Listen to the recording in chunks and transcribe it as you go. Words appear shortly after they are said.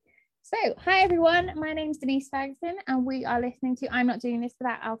So, hi everyone, my name's Denise Ferguson and we are listening to I'm Not Doing This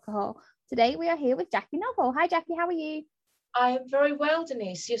Without Alcohol. Today we are here with Jackie Novel. Hi Jackie, how are you? I am very well,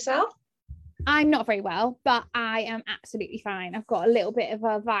 Denise. Yourself? I'm not very well, but I am absolutely fine. I've got a little bit of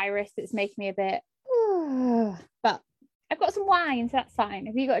a virus that's making me a bit, but I've got some wine, so that's fine.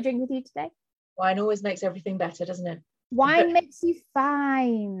 Have you got a drink with you today? Wine always makes everything better, doesn't it? Wine makes you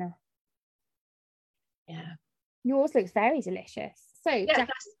fine. Yeah. Yours looks very delicious. So, yeah,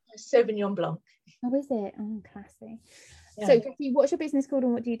 Jackie, that's Sauvignon Blanc. how is it? Oh, classy. Yeah. So, Jackie, what's your business called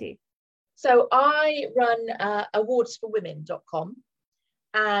and what do you do? So I run awardsforwomen.com,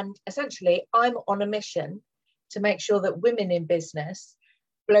 and essentially I'm on a mission to make sure that women in business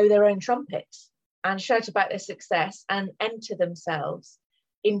blow their own trumpets and shout about their success and enter themselves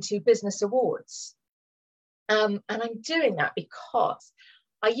into business awards. And I'm doing that because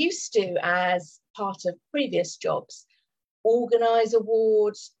I used to, as part of previous jobs, organise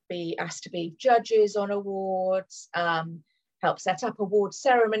awards, be asked to be judges on awards, help set up award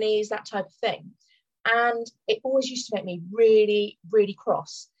ceremonies, that type of thing. And it always used to make me really, really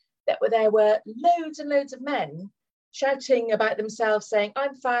cross that there were loads and loads of men shouting about themselves, saying,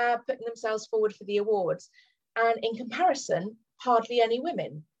 I'm fab, putting themselves forward for the awards. And in comparison, hardly any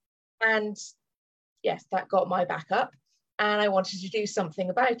women. And yes, that got my back up. And I wanted to do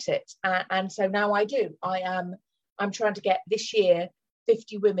something about it. And so now I do. I'm trying to get this year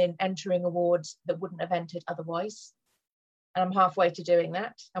 50 women entering awards that wouldn't have entered otherwise. And I'm halfway to doing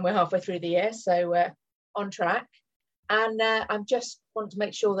that. And we're halfway through the year, so on track. And I just want to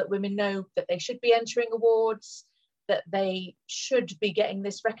make sure that women know that they should be entering awards, that they should be getting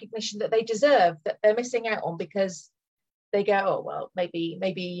this recognition that they deserve, that they're missing out on because they go, oh, well, maybe,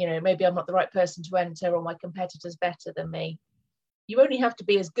 maybe I'm not the right person to enter, or my competitor's better than me. You only have to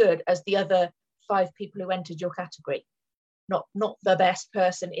be as good as the other 5 people who entered your category, not the best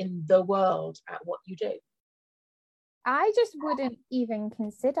person in the world at what you do. I just wouldn't even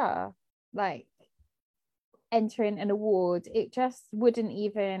consider like entering an award. It just wouldn't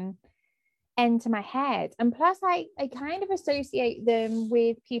even enter my head. And plus I kind of associate them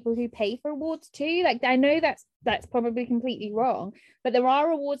with people who pay for awards too. Like I know that's probably completely wrong, but there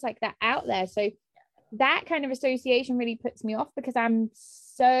are awards like that out there. So that kind of association really puts me off because I'm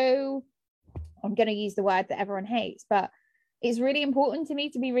going to use the word that everyone hates, but it's really important to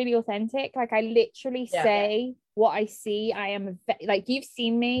me to be really authentic. Like I literally say what I see. I am like, you've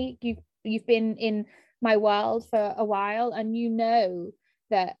seen me, you've been in my world for a while, and you know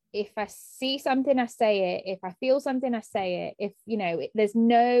that if I see something, I say it. If I feel something, I say it. If there's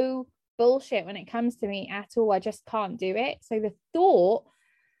no bullshit when it comes to me at all. I just can't do it. So the thought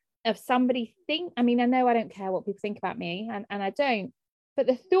of somebody I know I don't care what people think about me, and I don't, but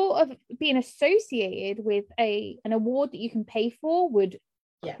the thought of being associated with an award that you can pay for would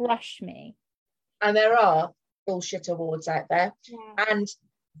crush me. And there are bullshit awards out there. And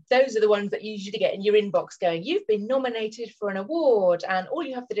those are the ones that you usually get in your inbox going, you've been nominated for an award, and all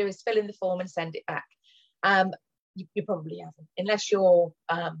you have to do is fill in the form and send it back. You probably haven't, unless you're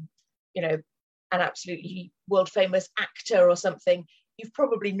an absolutely world famous actor or something. You've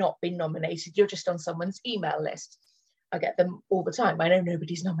probably not been nominated. You're just on someone's email list. I get them all the time. I know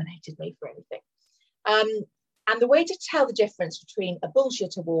nobody's nominated me for anything. And the way to tell the difference between a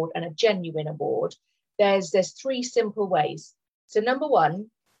bullshit award and a genuine award, there's 3 simple ways. So number 1,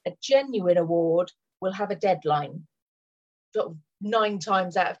 a genuine award will have a deadline. Sort of 9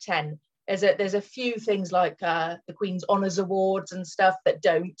 times out of 10. There's a few things like the Queen's Honours Awards and stuff that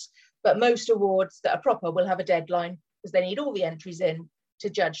don't, but most awards that are proper will have a deadline because they need all the entries in to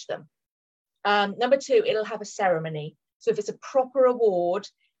judge them. Number 2, it'll have a ceremony. So if it's a proper award,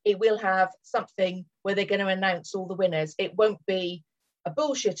 it will have something where they're going to announce all the winners. It won't be a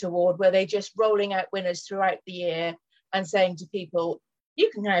bullshit award where they're just rolling out winners throughout the year and saying to people,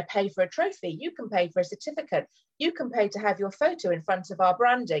 you can now pay for a trophy, you can pay for a certificate, you can pay to have your photo in front of our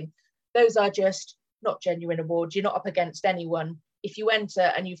branding. Those are just not genuine awards. You're not up against anyone. If you enter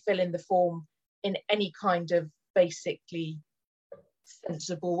and you fill in the form in any kind of basically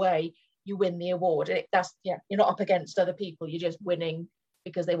sensible way, you win the award. You're not up against other people. You're just winning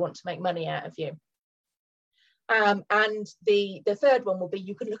because they want to make money out of you. And the third one will be,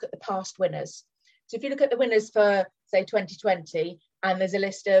 you can look at the past winners. So if you look at the winners for, say, 2020, and there's a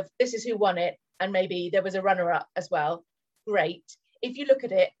list of this is who won it, and maybe there was a runner-up as well, great. If you look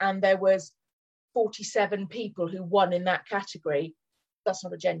at it and there was 47 people who won in that category, that's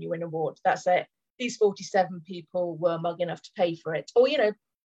not a genuine award. That's it. These 47 people were mug enough to pay for it. Or,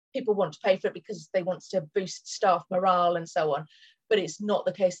 people want to pay for it because they want to boost staff morale and so on. But it's not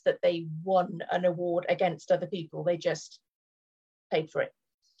the case that they won an award against other people. They just paid for it.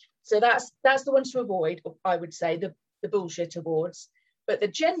 So that's the ones to avoid, I would say, the bullshit awards. But the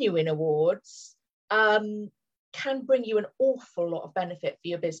genuine awards can bring you an awful lot of benefit for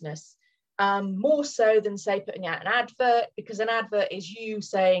your business, more so than, say, putting out an advert, because an advert is you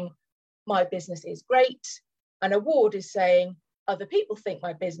saying, my business is great. An award is saying, other people think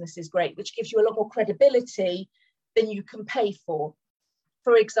my business is great, which gives you a lot more credibility than you can pay for.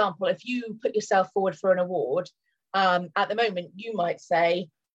 For example, if you put yourself forward for an award, at the moment, you might say,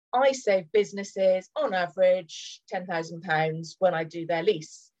 I save businesses on average £10,000 when I do their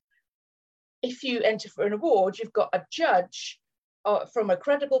lease. If you enter for an award, you've got a judge from a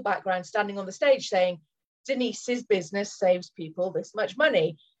credible background standing on the stage saying, Denise's business saves people this much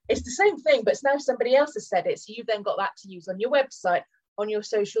money. It's the same thing, but it's now somebody else has said it. So you've then got that to use on your website, on your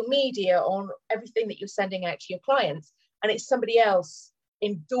social media, on everything that you're sending out to your clients. And it's somebody else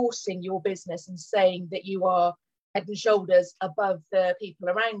endorsing your business and saying that you are head and shoulders above the people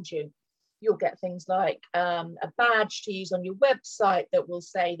around you. You'll get things like a badge to use on your website that will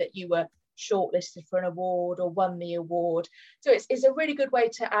say that you were shortlisted for an award or won the award. So it's a really good way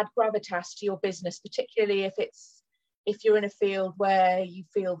to add gravitas to your business, particularly if you're in a field where you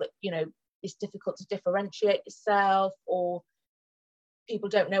feel that, you know, it's difficult to differentiate yourself, or people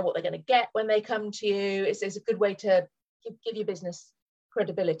don't know what they're going to get when they come to you. It's a good way to give your business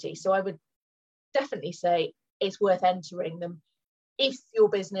credibility. So I would definitely say it's worth entering them if your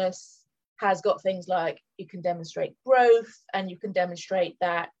business has got things like you can demonstrate growth and you can demonstrate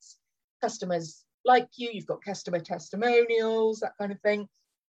that customers like you've got customer testimonials, that kind of thing.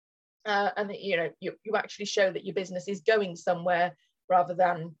 And that, you know, you actually show that your business is going somewhere, rather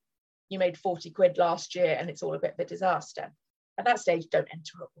than you made 40 quid last year and it's all a bit of a disaster. At that stage, don't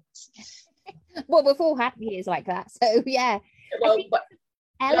enter awards. Well, we've all had years like that. So yeah. Well, but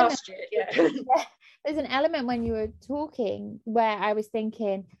last year, yeah. There's an element when you were talking where I was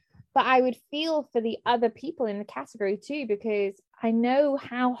thinking, but I would feel for the other people in the category too, because I know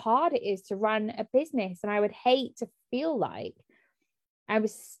how hard it is to run a business, and I would hate to feel like I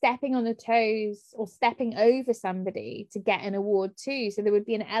was stepping on the toes or stepping over somebody to get an award too. So there would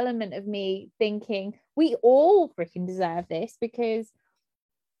be an element of me thinking, we all freaking deserve this, because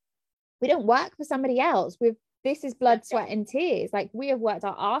we don't work for somebody else. This is blood, sweat and tears. Like, we have worked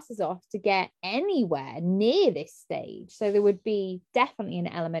our asses off to get anywhere near this stage. So there would be definitely an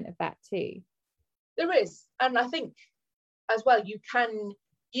element of that too. There is. And I think as well, you can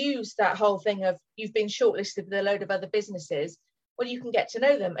use that whole thing of you've been shortlisted with a load of other businesses. Well, you can get to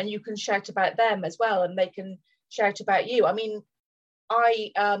know them and you can shout about them as well, and they can shout about you. I mean,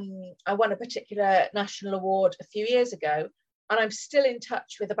 I won a particular national award a few years ago, and I'm still in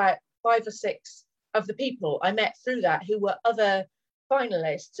touch with about 5 or 6 of the people I met through that who were other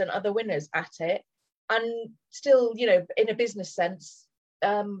finalists and other winners at it, and still, you know, in a business sense,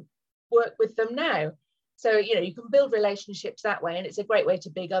 work with them now. So, you know, you can build relationships that way, and it's a great way to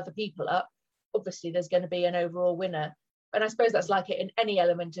big other people up. Obviously, there's going to be an overall winner. And I suppose that's like it in any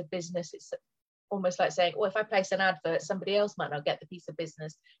element of business. It's almost like saying, well, if I place an advert, somebody else might not get the piece of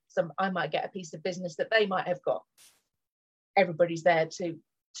business. I might get a piece of business that they might have got. Everybody's there to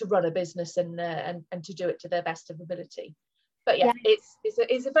run a business and to do it to their best of ability. But yeah.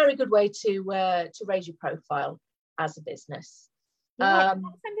 It's a very good way to raise your profile as a business. Yeah, it's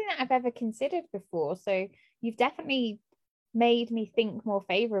not something that I've ever considered before. So you've definitely made me think more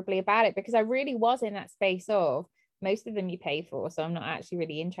favorably about it, because I really was in that space of, most of them you pay for, so I'm not actually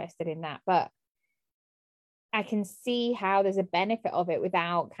really interested in that. But I can see how there's a benefit of it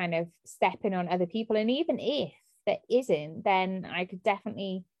without kind of stepping on other people. And even if there isn't, then I could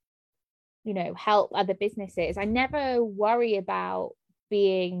definitely, you know, help other businesses. I never worry about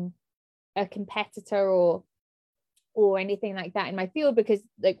being a competitor or anything like that in my field, because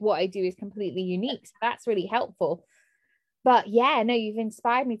like what I do is completely unique. So that's really helpful. But yeah, no, you've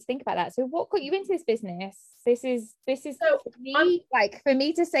inspired me to think about that. So what got you into this business? This is so, for me, like, for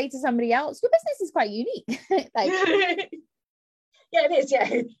me to say to somebody else, your business is quite unique. Like, yeah, it is. Yeah,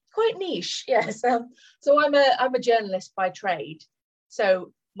 quite niche. Yes. So I'm a journalist by trade.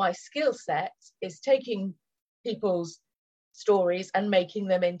 So my skill set is taking people's stories and making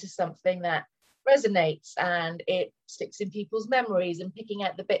them into something that resonates and it sticks in people's memories, and picking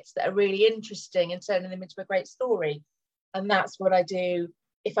out the bits that are really interesting and turning them into a great story. And that's what I do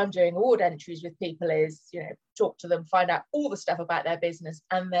if I'm doing award entries with people, is, you know, talk to them, find out all the stuff about their business,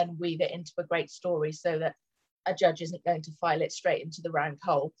 and then weave it into a great story so that a judge isn't going to file it straight into the round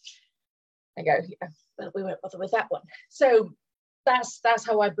hole and go, yeah, well, we won't bother with that one. So that's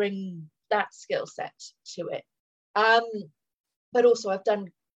how I bring that skill set to it. But also I've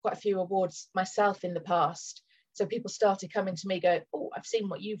done quite a few awards myself in the past. So people started coming to me going, oh, I've seen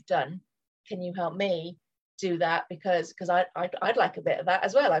what you've done, can you help me do that? Because I'd like a bit of that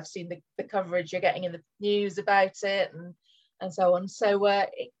as well. I've seen the coverage you're getting in the news about it, and so on. So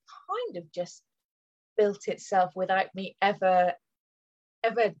it kind of just built itself without me ever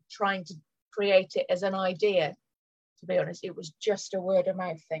trying to create it as an idea. To be honest, it was just a word of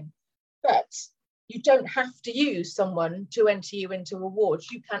mouth thing. But you don't have to use someone to enter you into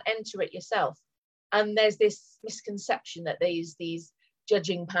awards. You can enter it yourself. And there's this misconception that these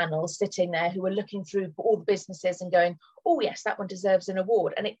judging panels sitting there who are looking through all the businesses and going, oh yes, that one deserves an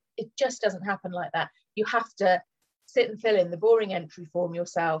award. And it just doesn't happen like that. You have to sit and fill in the boring entry form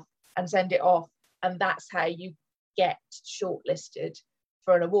yourself and send it off. And that's how you get shortlisted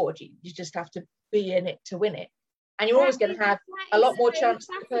for an award. You just have to be in it to win it. And you're always going to have a lot more chance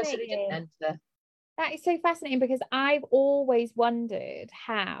than the person who didn't enter. That is so fascinating, because I've always wondered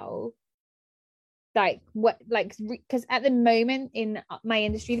how, because at the moment in my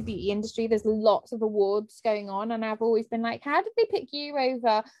industry, the beauty industry, there's lots of awards going on, and I've always been like, how did they pick you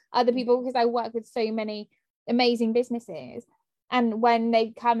over other people? Because I work with so many amazing businesses, and when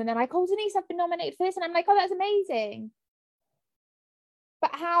they come and they're like, oh, Denise, I've been nominated for this, and I'm like, oh, that's amazing.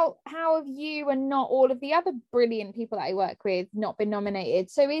 But how have you and not all of the other brilliant people that I work with not been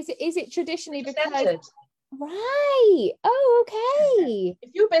nominated? So is it traditionally because... Right. Oh, okay. If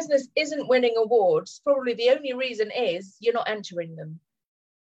your business isn't winning awards, probably the only reason is you're not entering them.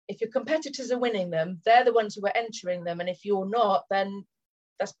 If your competitors are winning them, they're the ones who are entering them. And if you're not, then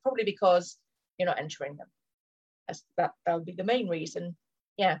that's probably because you're not entering them. That would be the main reason.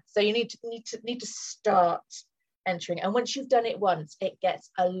 Yeah. So you need to start entering. And once you've done it once, it gets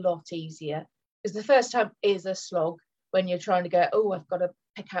a lot easier. Because the first time is a slog when you're trying to go, oh, I've got to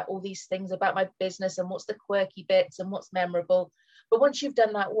pick out all these things about my business and what's the quirky bits and what's memorable. But once you've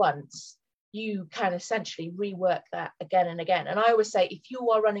done that once, you can essentially rework that again and again. And I always say, if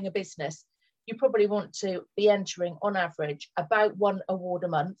you are running a business, you probably want to be entering on average about 1 award a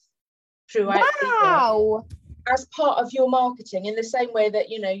month throughout the year, as part of your marketing, in the same way that,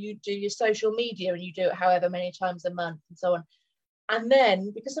 you know, you do your social media and you do it however many times a month and so on. And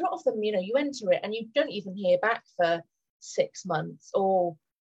then, because a lot of them, you know, you enter it and you don't even hear back for 6 months, or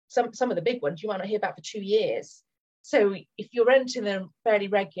some of the big ones you might not hear back for 2 years. So if you're entering them fairly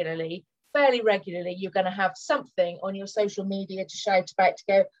regularly, you're going to have something on your social media to shout about, to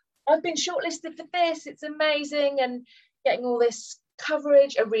go, I've been shortlisted for this, it's amazing, and getting all this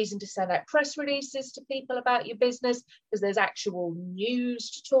coverage, a reason to send out press releases to people about your business, because there's actual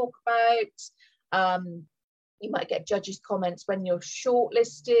news to talk about. You might get judges' comments when you're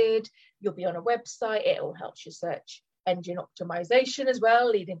shortlisted. You'll be on a website. It all helps your search engine optimization as well,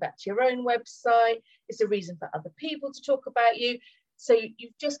 leading back to your own website. It's a reason for other people to talk about you. So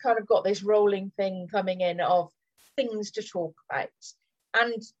you've just kind of got this rolling thing coming in of things to talk about.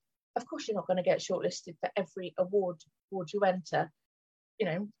 And of course, you're not going to get shortlisted for every award you enter. You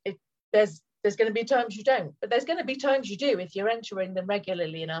know, there's going to be times you don't, but there's going to be times you do if you're entering them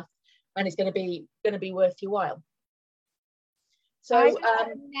regularly enough, and it's going to be worth your while. So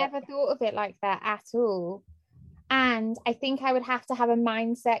I never thought of it like that at all. And I think I would have to have a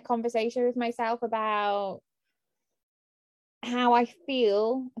mindset conversation with myself about how I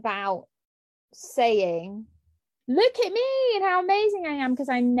feel about saying, look at me and how amazing I am, because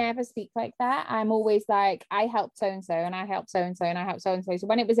I never speak like that. I'm always like, I helped so-and-so and I helped so-and-so and I helped so-and-so. So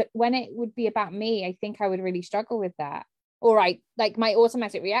when it would be about me, I think I would really struggle with that. All right, like my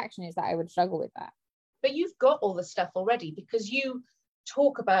automatic reaction is that I would struggle with that. But you've got all the stuff already, because you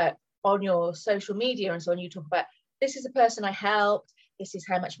talk about on your social media and so on, you talk about, this is a person I helped, this is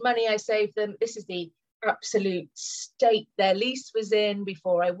how much money I saved them, this is the absolute state their lease was in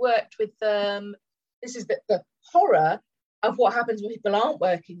before I worked with them, this is the horror of what happens when people aren't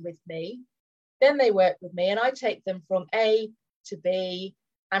working with me. Then they work with me and I take them from A to B,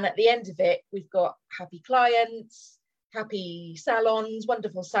 and at the end of it, we've got happy clients, happy salons,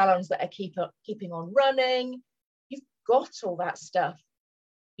 wonderful salons that are keeping on running. You've got all that stuff.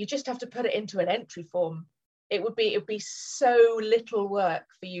 You just have to put it into an entry form. It would be so little work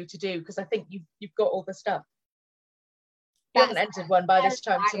for you to do, because I think you've got all the stuff. If you haven't entered one by this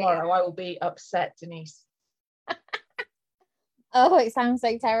time tomorrow, I will be upset, Denise. Oh, it sounds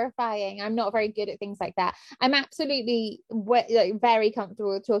so terrifying. I'm not very good at things like that. I'm absolutely very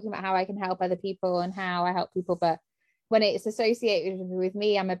comfortable talking about how I can help other people and how I help people, but when it's associated with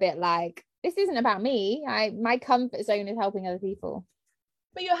me, I'm a bit like, this isn't about me. My comfort zone is helping other people.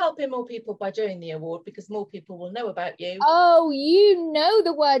 But you're helping more people by doing the award, because more people will know about you. Oh, you know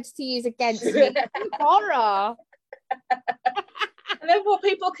the words to use against me. Horror. And then more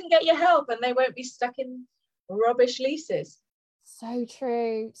people can get your help, and they won't be stuck in rubbish leases. So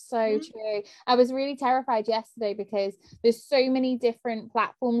true, so true. I was really terrified yesterday because there's so many different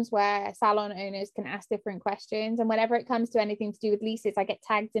platforms where salon owners can ask different questions, and whenever it comes to anything to do with leases, I get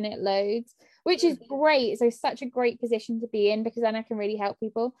tagged in it loads, which is great. So such a great position to be in, because then I can really help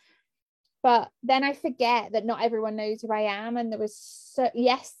people. But then I forget that not everyone knows who I am. And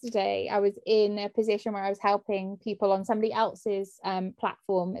yesterday I was in a position where I was helping people on somebody else's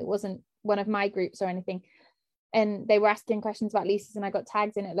platform. It wasn't one of my groups or anything. And they were asking questions about leases, and I got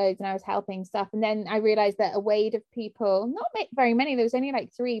tagged in it loads, and I was helping stuff. And then I realized that a wave of people, not very many, there was only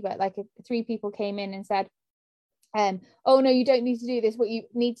like 3, but like 3 people came in and said, oh no, you don't need to do this. What you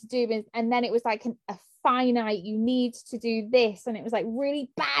need to do is, and then it was like a finite, you need to do this. And it was like really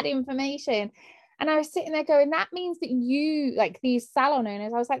bad information. And I was sitting there going, that means that you, like these salon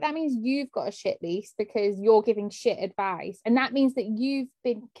owners, I was like, that means you've got a shit lease because you're giving shit advice. And that means that you've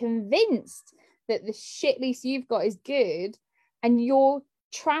been convinced that the shit lease you've got is good, and you're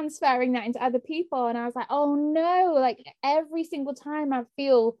transferring that into other people. And I was like, oh no, like every single time I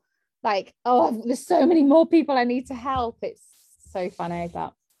feel like, oh, there's so many more people I need to help. It's so funny,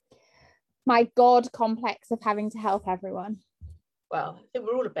 that my God complex of having to help everyone. Well, I think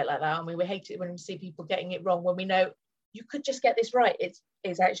we're all a bit like that, and we hate it when we see people getting it wrong, when we know you could just get this right. It's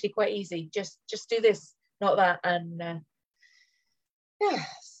actually quite easy. Just do this, not that. And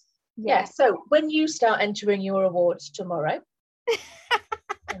yeah. So when you start entering your awards tomorrow,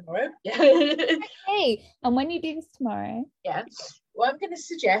 hey, and when you do this tomorrow, what I'm going to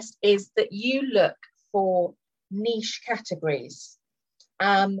suggest is that you look for niche categories,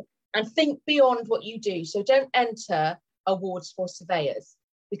 and think beyond what you do. So don't enter awards for surveyors,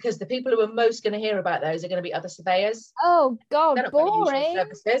 because the people who are most going to hear about those are going to be other surveyors. Oh God, boring.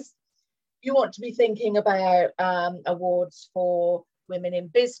 Services. You want to be thinking about awards for women in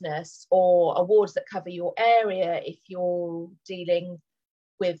business, or awards that cover your area if you're dealing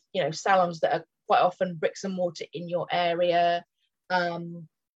with, salons that are quite often bricks and mortar in your area.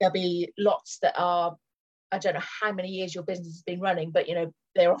 There'll be lots that are, I don't know how many years your business has been running, but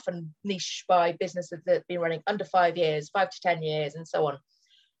they're often niche by businesses that have been running under 5 years, 5 to 10 years, and so on.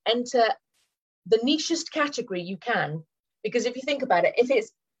 Enter the nichest category you can, because if you think about it, if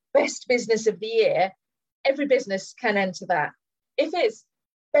it's best business of the year, every business can enter that. If it's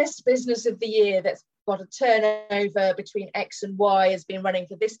best business of the year that's got a turnover between X and Y, has been running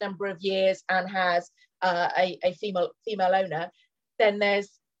for this number of years, and has a female owner, then there's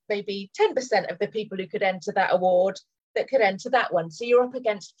maybe 10% of the people who could enter that award that could enter that one. So you're up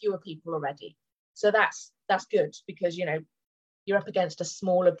against fewer people already. So that's good, because you're up against a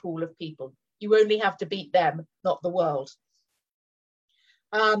smaller pool of people. You only have to beat them, not the world.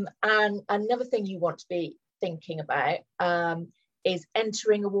 And another thing you want to be thinking about is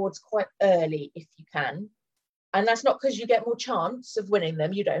entering awards quite early if you can. And that's not because you get more chance of winning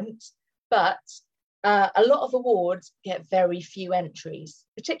them, you don't, but a lot of awards get very few entries,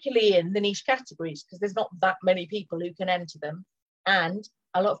 particularly in the niche categories, because there's not that many people who can enter them, and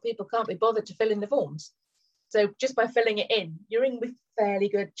a lot of people can't be bothered to fill in the forms. So just by filling it in, you're in with fairly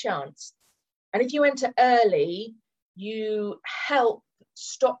good chance. And if you enter early, you help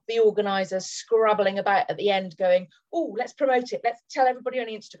stop the organisers scrabbling about at the end going, oh, let's promote it, let's tell everybody on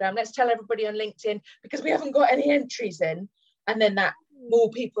Instagram, let's tell everybody on LinkedIn, because we haven't got any entries in. And then that more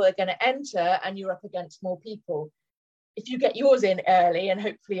people are going to enter, and you're up against more people. If you get yours in early, and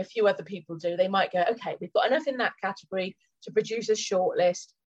hopefully a few other people do, they might go, okay, we've got enough in that category to produce a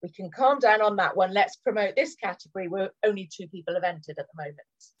shortlist, we can calm down on that one, let's promote this category where only 2 people have entered at the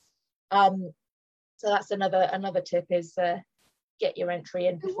moment. So that's another tip, is get your entry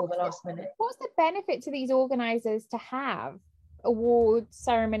in before the last minute. What's the benefit to these organisers to have award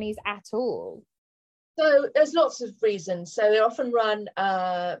ceremonies at all? So there's lots of reasons. So they're often run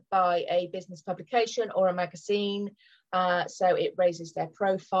by a business publication or a magazine. So it raises their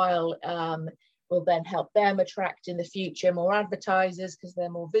profile, will then help them attract in the future more advertisers, because they're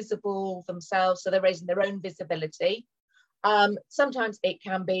more visible themselves. So they're raising their own visibility. Sometimes it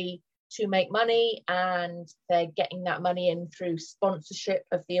can be to make money, and they're getting that money in through sponsorship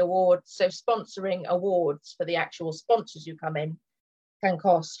of the awards. So sponsoring awards for the actual sponsors who come in can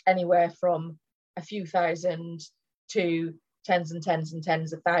cost anywhere from a few thousand to tens and tens and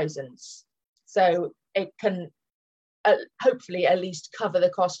tens of thousands. So it can hopefully at least cover the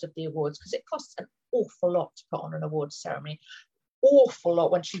cost of the awards, because it costs an awful lot to put on an awards ceremony. Awful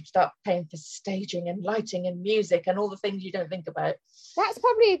lot once you start paying for staging and lighting and music and all the things you don't think about. That's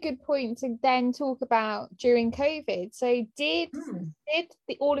probably a good point to then talk about during COVID. So did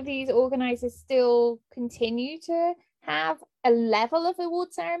all of these organisers still continue to have a level of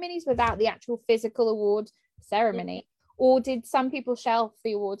award ceremonies without the actual physical award ceremony, or did some people shelf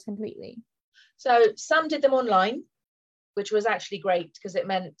the awards completely? So some did them online, which was actually great because it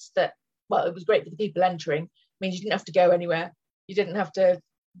meant that, well, it was great for the people entering. It means you didn't have to go anywhere. You didn't have to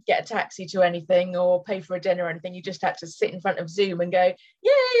get a taxi to anything or pay for a dinner or anything. You just had to sit in front of Zoom and go,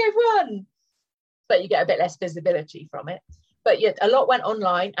 yay, I've won. But you get a bit less visibility from it. But yeah, a lot went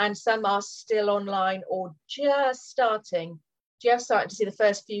online, and some are still online or just starting to see the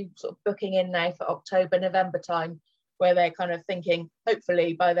first few sort of booking in now for October, November time, where they're kind of thinking,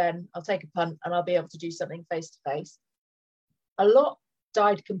 hopefully by then I'll take a punt and I'll be able to do something face to face. A lot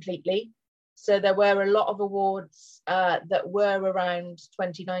died completely. So there were a lot of awards that were around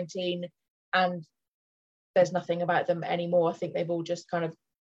 2019, and there's nothing about them anymore. I think they've all just kind of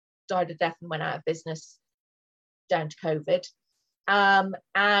died a death and went out of business down to COVID.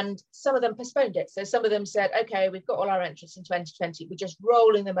 And some of them postponed it. So some of them said, okay, we've got all our entries in 2020. We're just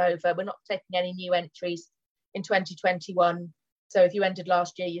rolling them over. We're not taking any new entries in 2021. So if you entered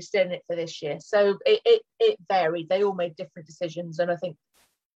last year, you're still in it for this year. So it varied. They all made different decisions. And I think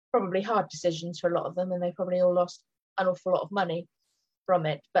probably hard decisions for a lot of them. And they probably all lost an awful lot of money from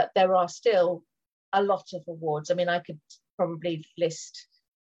it. But there are still a lot of awards. I mean, I could probably list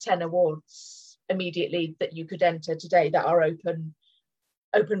 10 awards immediately that you could enter today that are open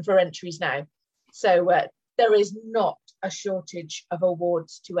for entries now. So there is not a shortage of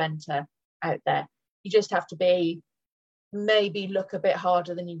awards to enter out there. You just have to maybe look a bit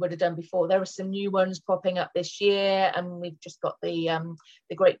harder than you would have done before. There are some new ones popping up this year, and we've just got the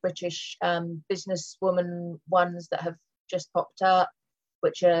Great British Businesswoman ones that have just popped up,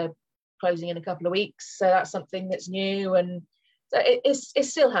 which are closing in a couple of weeks. So that's something that's new, and so it's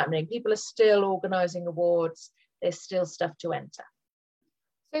still happening. People are still organising awards. There's still stuff to enter.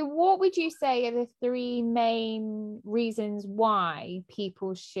 So what would you say are the 3 main reasons why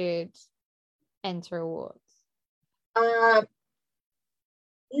people should enter awards?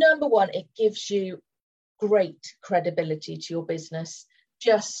 Number one, it gives you great credibility to your business.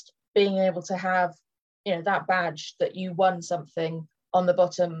 Just being able to have, that badge that you won something on the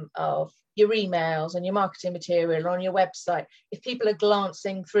bottom of your emails and your marketing material on your website. If people are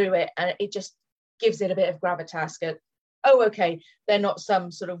glancing through it, and it just gives it a bit of gravitas. Go, oh, okay, they're not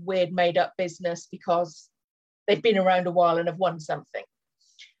some sort of weird made up business because they've been around a while and have won something.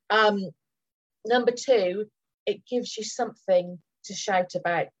 Number 2, it gives you something to shout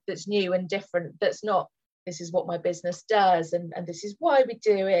about that's new and different, that's not, this is what my business does and this is why we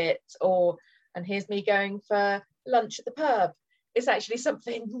do it, and here's me going for lunch at the pub. It's actually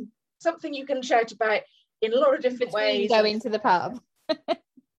something you can shout about in a lot of different ways. Going to the pub.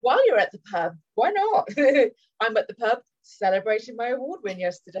 While you're at the pub, why not? I'm at the pub celebrating my award win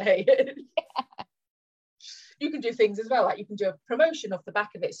yesterday. Yeah. You can do things as well, like you can do a promotion off the back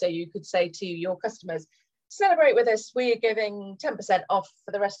of it. So you could say to your customers, celebrate with us, we are giving 10% off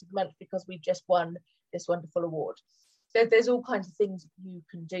for the rest of the month because we've just won this wonderful award. So there's all kinds of things you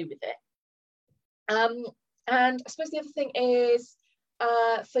can do with it. And I suppose the other thing is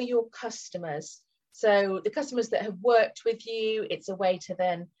for your customers. So the customers that have worked with you, it's a way to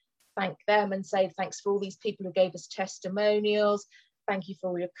then thank them and say, thanks for all these people who gave us testimonials. Thank you for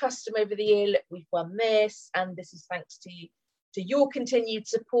all your custom over the year. Look, we've won this, and this is thanks to your continued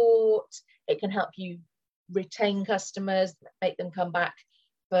support. It can help you retain customers, make them come back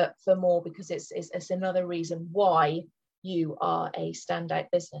for more, because it's another reason why you are a standout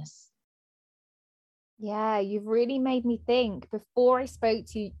business. Yeah, you've really made me think. Before I spoke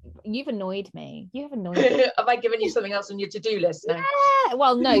to you, you've annoyed me. You have annoyed me. Have I given you something else on your to-do list now? Yeah.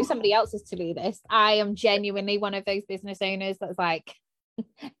 Well, no, somebody else's to-do list. I am genuinely one of those business owners that's like,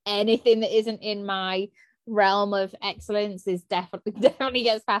 anything that isn't in my realm of excellence is definitely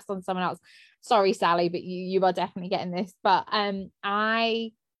gets passed on to someone else. Sorry, Sally, but you are definitely getting this. But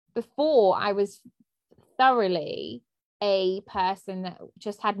before I was thoroughly a person that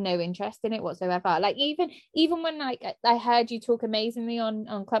just had no interest in it whatsoever. Like even when I heard you talk amazingly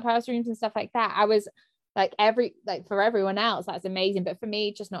on Clubhouse rooms and stuff like that, I was like, for everyone else that's amazing, but for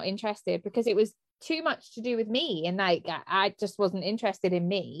me, just not interested, because it was too much to do with me, and like I just wasn't interested in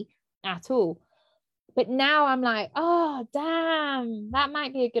me at all. But now I'm like, oh damn, that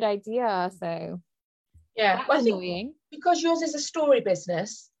might be a good idea. So yeah, well, I think because yours is a story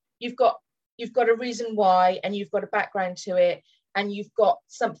business, you've got a reason why, and you've got a background to it, and you've got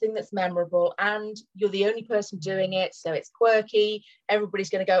something that's memorable, and you're the only person doing it, so it's quirky. Everybody's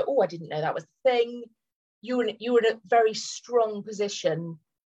going to go, oh, I didn't know that was the thing. You're in a very strong position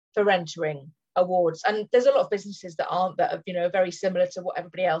for entering awards, and there's a lot of businesses that aren't, that are very similar to what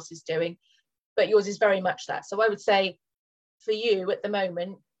everybody else is doing, but yours is very much that. So I would say for you at the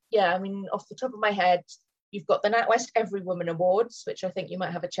moment, yeah, I mean, off the top of my head, You've got the NatWest Every Woman Awards, which I think you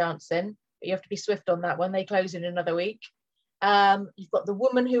might have a chance in, but you have to be swift on that one. They close in another week. You've got the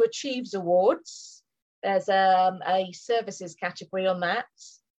Woman Who Achieves Awards. There's a services category on that,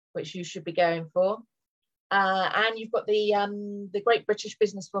 which you should be going for. And you've got the Great British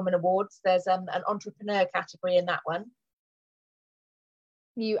Businesswoman Awards. There's an entrepreneur category in that one.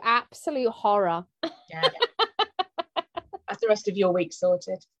 You absolute horror. Yeah. That's the rest of your week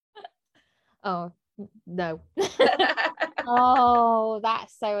sorted. Oh, no. Oh,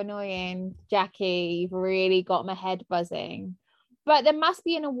 that's so annoying, Jackie. You've really got my head buzzing. But there must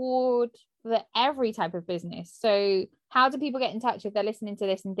be an award for every type of business. So how do people get in touch if they're listening to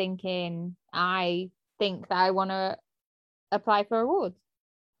this and thinking, I think that I want to apply for awards?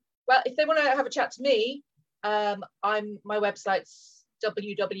 Well, if they want to have a chat to me, my website's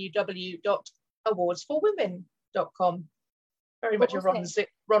www.awardsforwomen.com. Very much a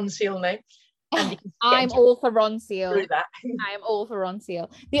Ron Seal name. And I'm all for Ron Seal. Through that. I am all for Ron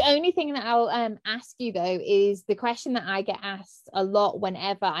Seal. The only thing that I'll ask you though is the question that I get asked a lot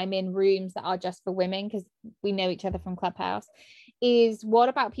whenever I'm in rooms that are just for women, because we know each other from Clubhouse, is what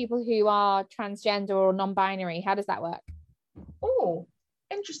about people who are transgender or non-binary? How does that work? Oh,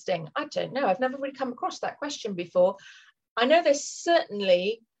 interesting. I don't know. I've never really come across that question before. I know there's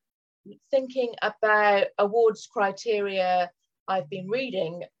certainly, thinking about awards criteria I've been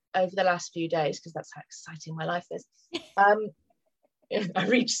reading over the last few days, because that's how exciting my life is. I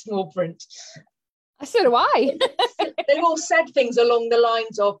read small print. So do I. They've all said things along the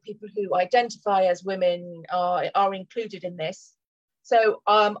lines of people who identify as women are included in this. So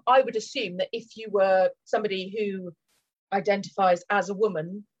I would assume that if you were somebody who identifies as a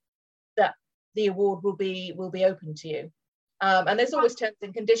woman, that the award will be open to you. And there's always terms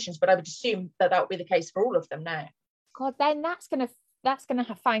and conditions, but I would assume that would be the case for all of them now. God, then that's gonna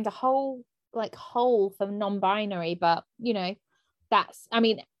find a whole hole for non-binary, but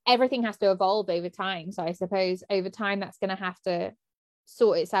everything has to evolve over time, so I suppose over time that's going to have to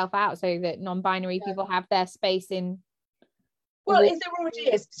sort itself out so that non-binary people have their space in. Well, if there already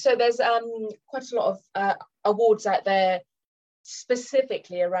is, so there's quite a lot of awards out there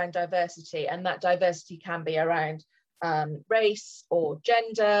specifically around diversity, and that diversity can be around race or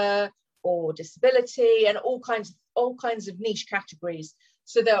gender or disability and all kinds of niche categories.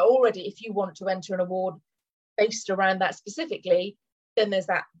 So there are already, if you want to enter an award based around that specifically, then there's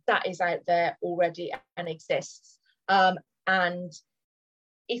that is out there already and exists. And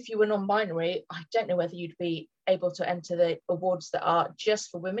if you were non-binary, I don't know whether you'd be able to enter the awards that are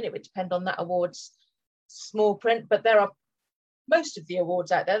just for women. It would depend on that award's small print, but there are most of the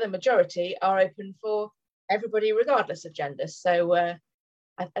awards out there, the majority are open for everybody regardless of gender. So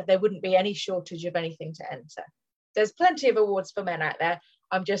there wouldn't be any shortage of anything to enter. There's plenty of awards for men out there.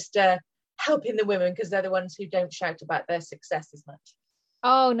 I'm just helping the women because they're the ones who don't shout about their success as much.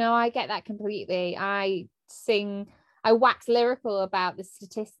 Oh no, I get that completely. I wax lyrical about the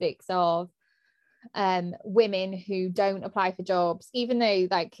statistics of women who don't apply for jobs, even though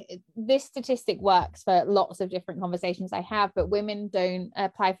this statistic works for lots of different conversations I have, but women don't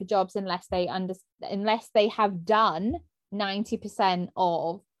apply for jobs unless they have done 90%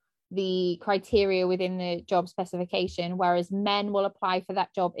 of the criteria within the job specification, whereas men will apply for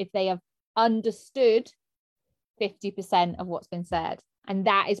that job if they have understood 50% of what's been said. And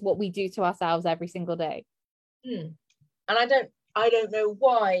that is what we do to ourselves every single day. And I don't know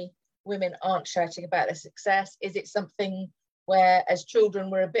why women aren't shouting about their success. Is it something where as children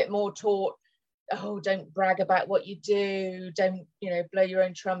we're a bit more taught, oh, don't brag about what you do, don't blow your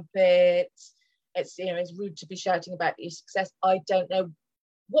own trumpet, it's rude to be shouting about your success. I don't know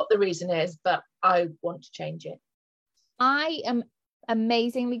what the reason is, but I want to change it. I am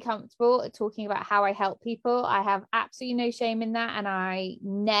amazingly comfortable at talking about how I help people. I have absolutely no shame in that, and I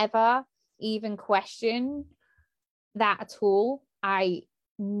never even question that at all. I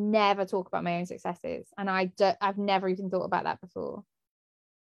never talk about my own successes, and I've never even thought about that before.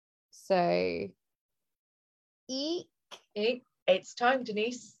 So eek. It's time,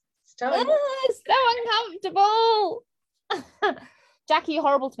 Denise. It's time. It's so uncomfortable. Jackie, you're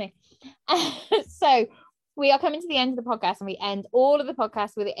horrible to me. So we are coming to the end of the podcast, and we end all of the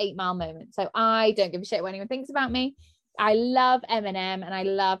podcasts with the 8 Mile moment. So I don't give a shit what anyone thinks about me. I love Eminem, and I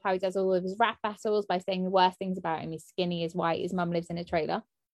love how he does all of his rap battles by saying the worst things about him. He's skinny, he's white, his mum lives in a trailer,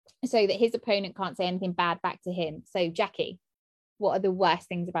 so that his opponent can't say anything bad back to him. So Jackie, what are the worst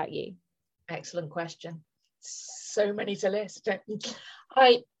things about you? Excellent question. So many to list.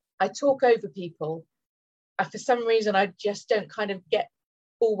 I talk over people. For some reason, I just don't kind of get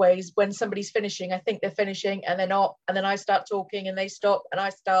always when somebody's finishing. I think they're finishing and they're not, and then I start talking and they stop and I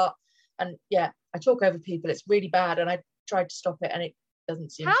start, and yeah, I talk over people. It's really bad, and I tried to stop it, and it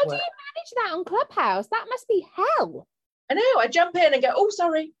doesn't seem to How do work. you manage that on Clubhouse? That must be hell. I know. I jump in and go, oh,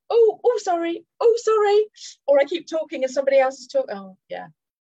 sorry. Oh, sorry. Oh, sorry. Or I keep talking and somebody else is talking. Oh, yeah.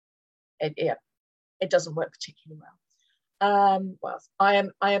 It doesn't work particularly well. Well, I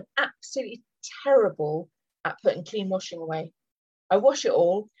am absolutely terrible at putting clean washing away. I wash it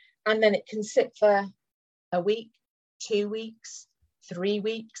all, and then it can sit for a week, 2 weeks, 3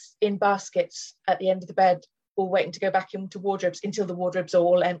 weeks in baskets at the end of the bed, all waiting to go back into wardrobes until the wardrobes are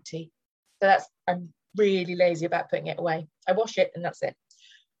all empty. So I'm really lazy about putting it away. I wash it and that's it.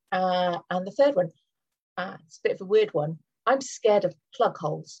 And the third one, it's a bit of a weird one. I'm scared of plug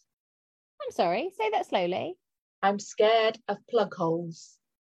holes. I'm sorry, say that slowly. I'm scared of plug holes.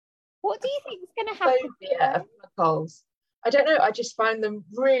 What do you think is going to happen? Phobia of plug holes. I don't know. I just find them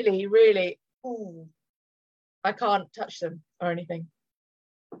really, really. Ooh, I can't touch them or anything.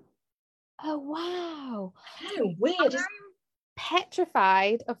 Oh wow! How weird! I'm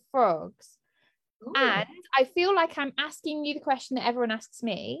petrified of frogs. Ooh. And I feel like I'm asking you the question that everyone asks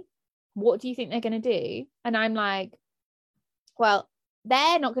me. What do you think they're going to do? And I'm like, well,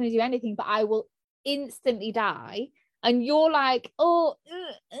 they're not going to do anything, but I will instantly die. And you're like, oh,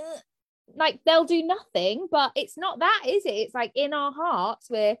 like they'll do nothing, but it's not that, is it? It's like in our hearts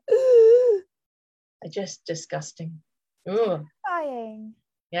we're they're just disgusting. Terrifying.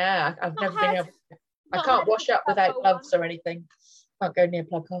 Yeah, I've never been able to. I can't wash up without gloves or anything. Can't go near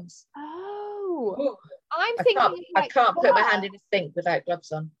plug holes. Oh, ooh. I'm thinking I can't put my hand in a sink without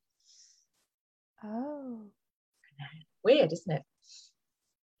gloves on. Oh, weird, isn't it?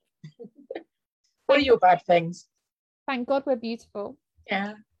 What are your bad things? Thank God we're beautiful.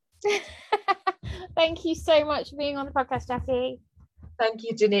 Yeah. Thank you so much for being on the podcast, Jackie. Thank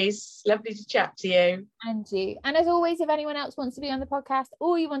you, Denise. Lovely to chat to you. And you. And as always, if anyone else wants to be on the podcast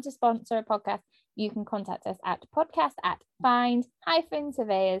or you want to sponsor a podcast, you can contact us at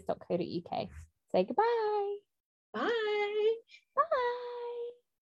podcast@find-surveyors.co.uk. Say goodbye. Bye.